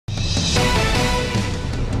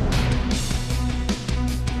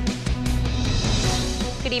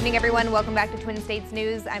Good evening, everyone. Welcome back to Twin States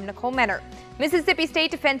News. I'm Nicole Menner. Mississippi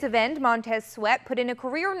State defensive end Montez Sweat put in a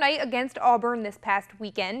career night against Auburn this past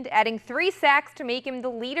weekend, adding 3 sacks to make him the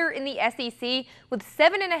leader in the SEC with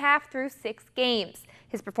 7.5 through 6 games.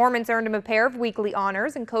 His performance earned him a pair of weekly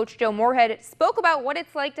honors, and Coach Joe Moorhead spoke about what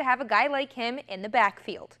it's like to have a guy like him in the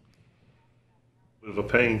backfield. Of a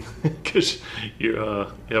pain because you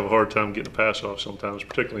have a hard time getting a pass off sometimes,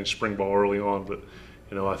 particularly in spring ball early on. But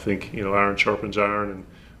I think iron sharpens iron, and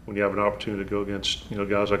when you have an opportunity to go against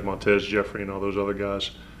guys like Montez, Jeffrey, and all those other guys,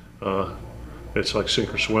 it's like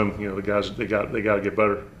sink or swim. The guys they got to get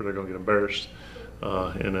better, or they're going to get embarrassed.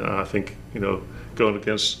 And I think going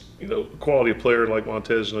against a quality player like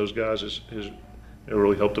Montez and those guys is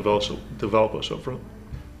really helped develop us up front.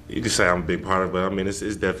 You can say I'm a big part of it, but I mean it's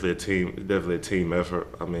definitely a team effort.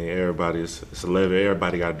 I mean it's 11.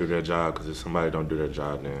 Everybody got to do their job, because if somebody don't do their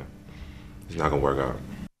job, then it's not gonna work out.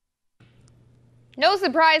 No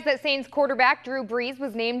surprise that Saints quarterback Drew Brees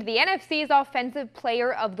was named the NFC's Offensive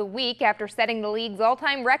Player of the Week after setting the league's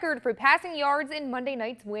all-time record for passing yards in Monday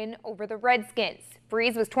night's win over the Redskins.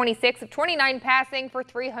 Brees was 26 of 29 passing for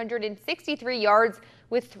 363 yards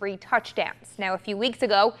with 3 touchdowns. Now, a few weeks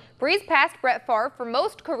ago, Brees passed Brett Favre for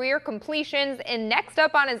most career completions, and next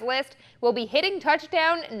up on his list will be hitting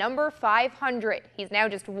touchdown number 500. He's now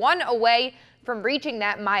just 1 away from reaching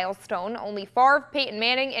that milestone. Only Favre, Peyton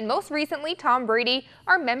Manning, and most recently Tom Brady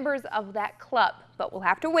are members of that club. But we'll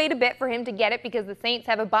have to wait a bit for him to get it, because the Saints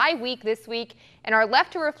have a bye week this week and are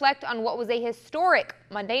left to reflect on what was a historic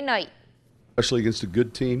Monday night. Especially against a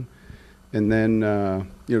good team, and then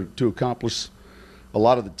to accomplish a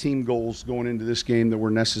lot of the team goals going into this game that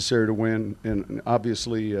were necessary to win. And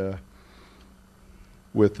obviously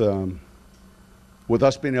with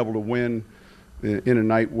us being able to win in a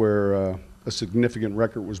night where a significant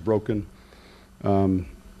record was broken,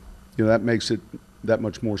 that makes it that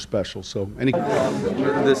much more special. So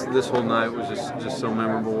this whole night was just so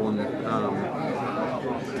memorable, and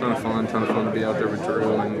ton of fun to be out there with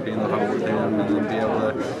Drew and be in the huddle with him, and then be able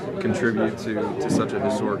to contribute to such a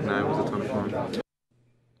historic night was a ton of fun.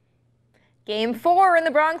 Game 4 in the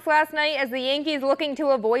Bronx last night as the Yankees looking to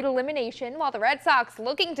avoid elimination, while the Red Sox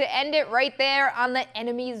looking to end it right there on the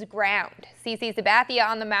enemy's ground. CC Sabathia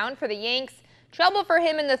on the mound for the Yanks. Trouble for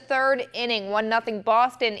him in the 3rd inning. 1-0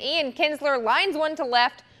 Boston. Ian Kinsler lines one to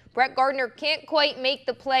left. Brett Gardner can't quite make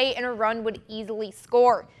the play, and a run would easily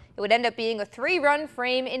score. It would end up being a 3-run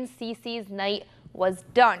frame, and CC's night was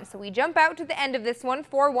done. So we jump out to the end of this one,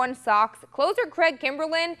 4-1 Sox. Closer Craig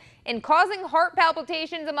Kimbrelin, and causing heart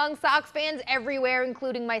palpitations among Sox fans everywhere,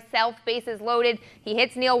 including myself. Bases loaded. He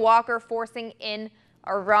hits Neil Walker, forcing in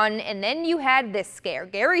a run. And then you had this scare.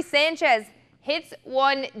 Gary Sanchez hits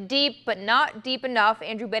one deep, but not deep enough.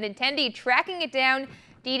 Andrew Benintendi tracking it down.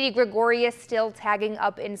 Didi Gregorius still tagging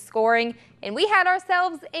up in scoring, and we had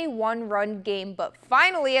ourselves a 1-run game. But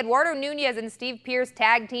finally, Eduardo Nunez and Steve Pearce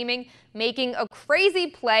tag teaming, making a crazy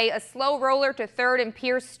play, a slow roller to third, and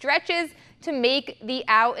Pearce stretches to make the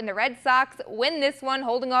out, and the Red Sox win this one,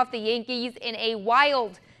 holding off the Yankees in a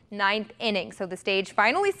wild 9th inning. So the stage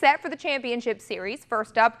finally set for the championship series.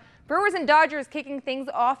 First up, Brewers and Dodgers kicking things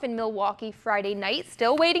off in Milwaukee Friday night.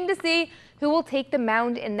 Still waiting to see who will take the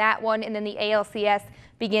mound in that one. And then the ALCS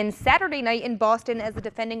begins Saturday night in Boston as the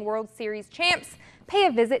defending World Series champs pay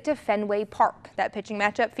a visit to Fenway Park. That pitching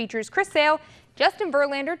matchup features Chris Sale, Justin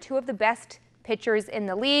Verlander, 2 of the best pitchers in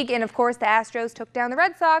the league. And of course, the Astros took down the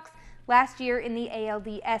Red Sox last year in the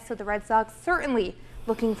ALDS. So the Red Sox certainly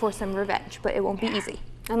looking for some revenge, but it won't be easy.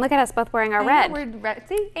 And look at us both wearing our red. We're red.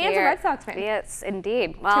 See, Anne's a Red Sox fan. Yes,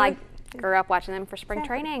 indeed. Well, I grew up watching them for spring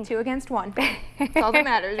training. 2 against 1. That's all that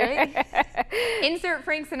matters, right? Insert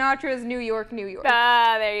Frank Sinatra's New York, New York.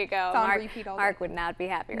 Ah, there you go. It's on repeat all day. Mark would not be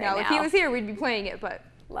happy right now. No, if he was here, we'd be playing it, but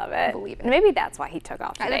love it. Believe it. Maybe that's why he took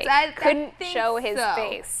off today. Couldn't show his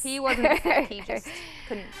face. He wasn't sick. He just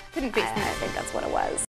couldn't face me. I think that's what it was.